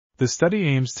The study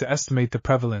aims to estimate the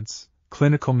prevalence,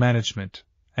 clinical management,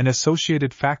 and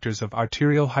associated factors of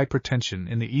arterial hypertension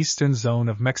in the eastern zone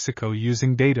of Mexico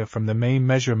using data from the May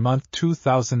Measure Month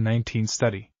 2019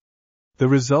 study. The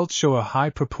results show a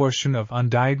high proportion of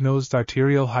undiagnosed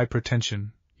arterial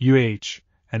hypertension, UH,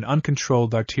 and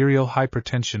uncontrolled arterial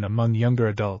hypertension among younger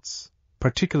adults,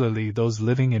 particularly those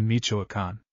living in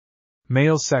Michoacán.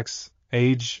 Male sex,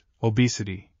 age,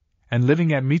 obesity, and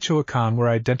living at Michoacán were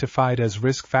identified as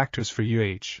risk factors for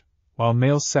UH, while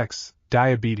male sex,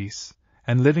 diabetes,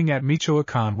 and living at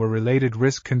Michoacán were related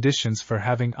risk conditions for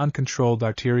having uncontrolled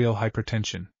arterial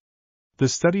hypertension. The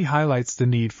study highlights the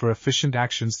need for efficient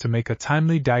actions to make a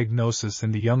timely diagnosis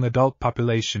in the young adult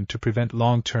population to prevent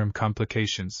long-term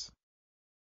complications.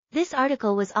 This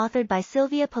article was authored by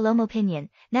Silvia Palomo Piñón,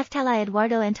 Neftali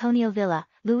Eduardo Antonio Villa,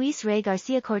 Luis Rey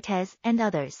García Cortés, and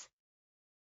others.